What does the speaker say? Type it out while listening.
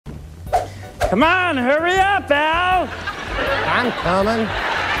Come on, hurry up, Al. I'm coming.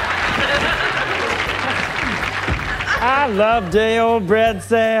 I love day old bread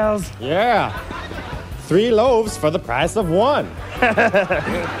sales. Yeah. 3 loaves for the price of 1.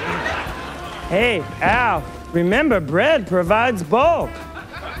 Hey, Al, remember bread provides bulk.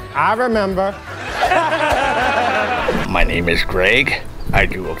 I remember. My name is Greg. I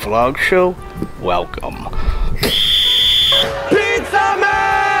do a vlog show. Welcome. Pizza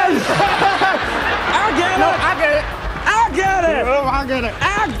Man! I'll get it! No, I get it. I'll get it! Oh, I get it.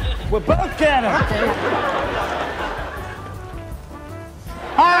 We'll both get it!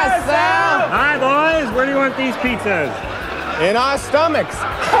 Hi, Sal. Hi, boys. Where do you want these pizzas? In our stomachs.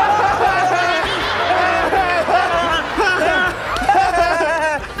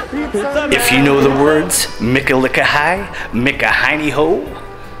 If you know the words Micka Licka Hi, Micka Hiney Ho,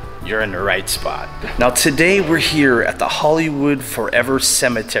 you're in the right spot. Now today we're here at the Hollywood Forever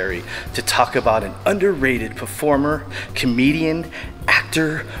Cemetery to talk about an underrated performer, comedian,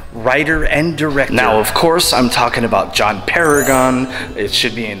 actor, writer, and director. Now of course I'm talking about John Paragon. It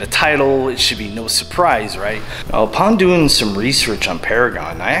should be in the title, it should be no surprise, right? Now upon doing some research on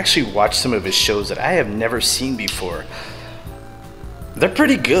Paragon, I actually watched some of his shows that I have never seen before. They're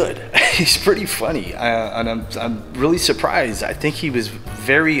pretty good. He's pretty funny, and I'm really surprised. I think he was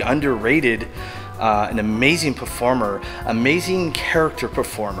very underrated, an amazing performer, amazing character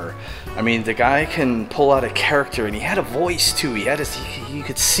performer. I mean, the guy can pull out a character, and he had a voice too. He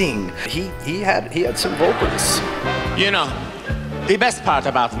could sing. He had some vocals. You know, the best part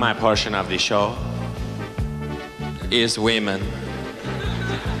about my portion of the show is women.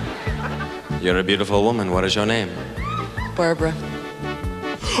 You're a beautiful woman. What is your name? Barbara.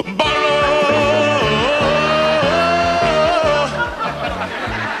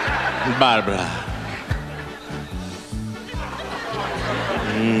 Barbara.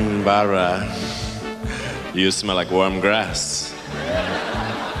 Barbara, you smell like warm grass.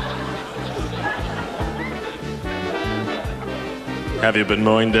 Have you been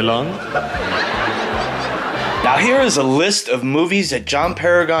mowing the lawn? Now here is a list of movies that John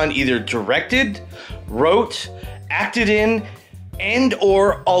Paragon either directed, wrote, acted in, and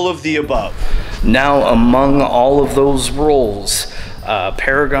or all of the above. Now among all of those roles,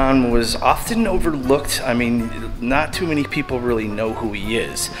 Paragon was often overlooked. I mean, not too many people really know who he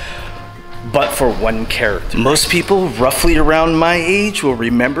is, but for one character. Most people roughly around my age will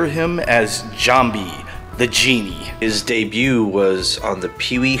remember him as Jambi the Genie. His debut was on the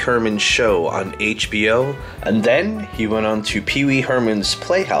Pee Wee Herman Show on HBO, and then he went on to Pee Wee Herman's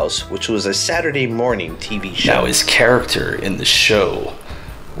Playhouse, which was a Saturday morning TV show. Now his character in the show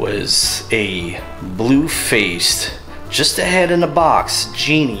was a blue-faced, just a head in a box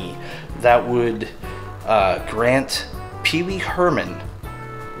genie that would grant Pee Wee Herman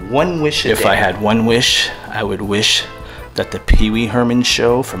one wish a day. If I had one wish, I would wish that the Pee Wee Herman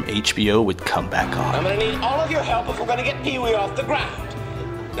Show from HBO would come back on. I'm gonna need all of your help if we're gonna get Pee Wee off the ground.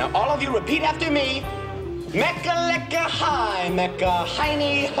 Now all of you repeat after me. Mecca lecca hi, Mecca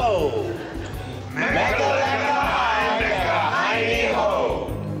hiney ho. Mecca lecca hi, Mecca hiney ho.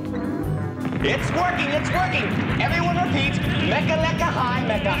 It's working, it's working. Everyone repeat. Mecca lecca hi,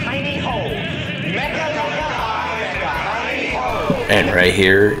 Mecca hiney ho. Mecca lecca hi, Mecca hiney ho. And right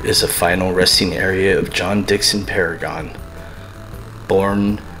here is a final resting area of John Dixon Paragon.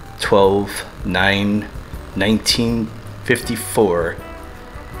 Born 12/9/1954,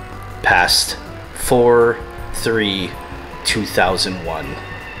 passed 4/3/2001.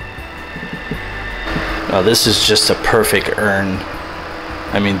 Now this is just a perfect urn.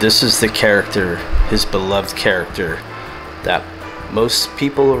 I mean, this is the character, his beloved character, that most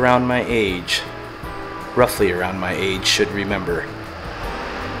people around my age, roughly around my age, should remember.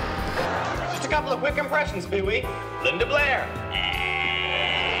 Just a couple of quick impressions, Pee Wee. Linda Blair.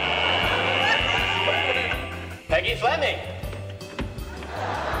 Peggy Fleming.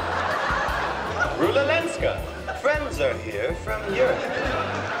 Rula Lenska. Friends are here from Europe.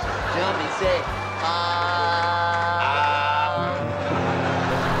 Jambi, say,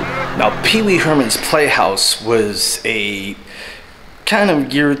 Now, Pee Wee Herman's Playhouse was a kind of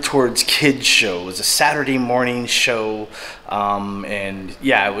geared towards kids show. It was a Saturday morning show, and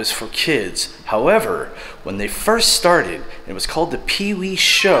yeah, it was for kids. However, when they first started, it was called the Pee Wee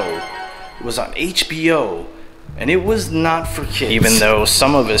Show. It was on HBO, and it was not for kids, even though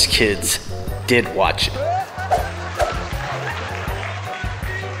some of us kids did watch it.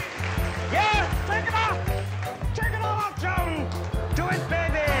 Yeah, take it off! Take it off, John! Do it,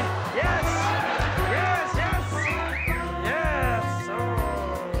 baby! Yes! Yes, yes! Yes! Oh.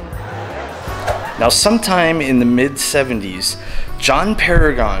 Now, sometime in the mid-70s, John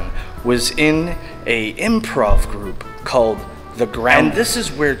Paragon was in a improv group called The Ground. And this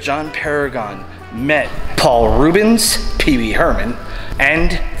is where John Paragon met Paul Reubens, Pee Wee Herman,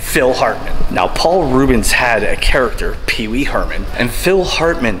 and Phil Hartman. Now, Paul Reubens had a character, Pee Wee Herman, and Phil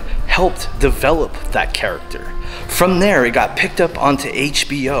Hartman helped develop that character. From there, it got picked up onto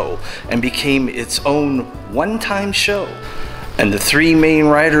HBO and became its own one-time show. And the three main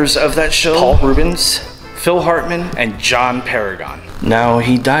writers of that show, Paul Reubens, Phil Hartman, and John Paragon. Now,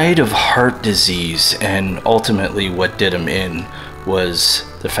 he died of heart disease, and ultimately what did him in was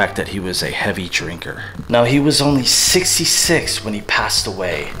the fact that he was a heavy drinker. Now, he was only 66 when he passed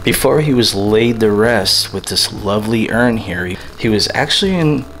away. Before he was laid to rest with this lovely urn here, he was actually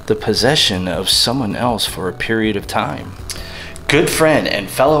in the possession of someone else for a period of time. Good friend and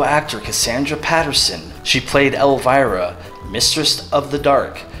fellow actor Cassandra Patterson, she played Elvira, Mistress of the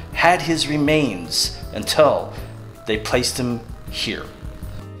Dark, had his remains until they placed him here.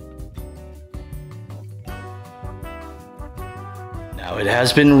 Now, it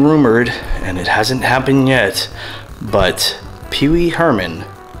has been rumored, and it hasn't happened yet, but Pee Wee Herman,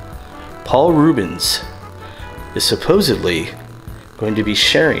 Paul Reubens, is supposedly going to be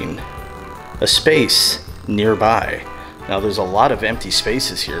sharing a space nearby. Now, there's a lot of empty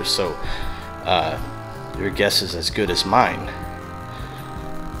spaces here, so your guess is as good as mine.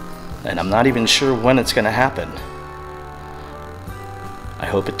 And I'm not even sure when it's going to happen. I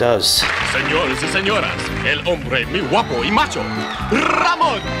hope it does. Señores y señoras, el hombre muy guapo y macho,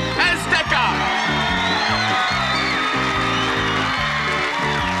 Ramón Azteca.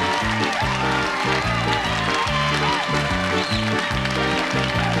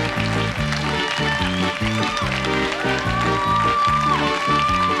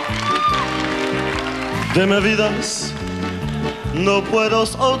 Deme vidas, no puedo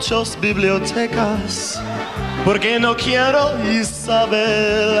 8 bibliotecas, porque no quiero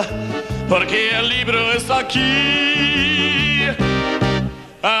Isabel, porque el libro es aquí.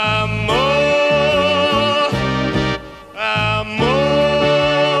 Amor, amor.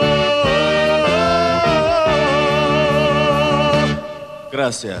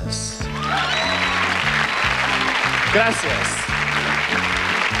 Gracias. Gracias.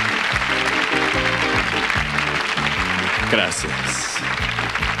 Gracias.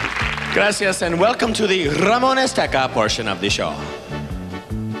 Gracias, and welcome to the Ramón Azteca portion of the show.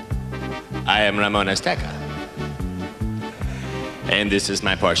 I am Ramón Azteca, and this is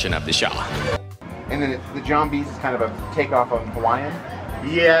my portion of the show. And then the Jambi's is kind of a takeoff on Hawaiian?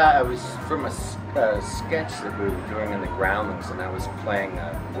 Yeah, I was from a sketch that we were doing in the grounds, and I was playing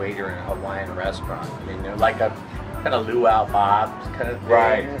a waiter in a Hawaiian restaurant. You know, like a kind of luau Bob kind of things.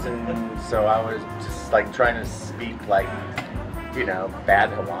 Right. And so I was just like trying to speak like, you know, bad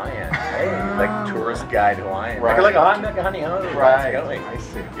Hawaiian. Hey, like tourist guide Hawaiian. Right. Like a hot make a honey ho. Right. Going, I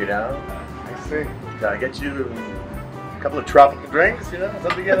see. You know? I see. Can I get you a couple of tropical drinks, you know?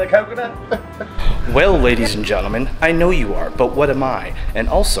 Something in the coconut? Well, ladies and gentlemen, I know you are, but what am I? And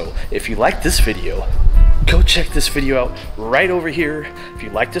also, if you like this video, go check this video out right over here. If you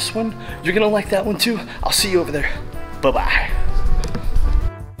like this one, you're gonna like that one too. I'll see you over there. Bye-bye.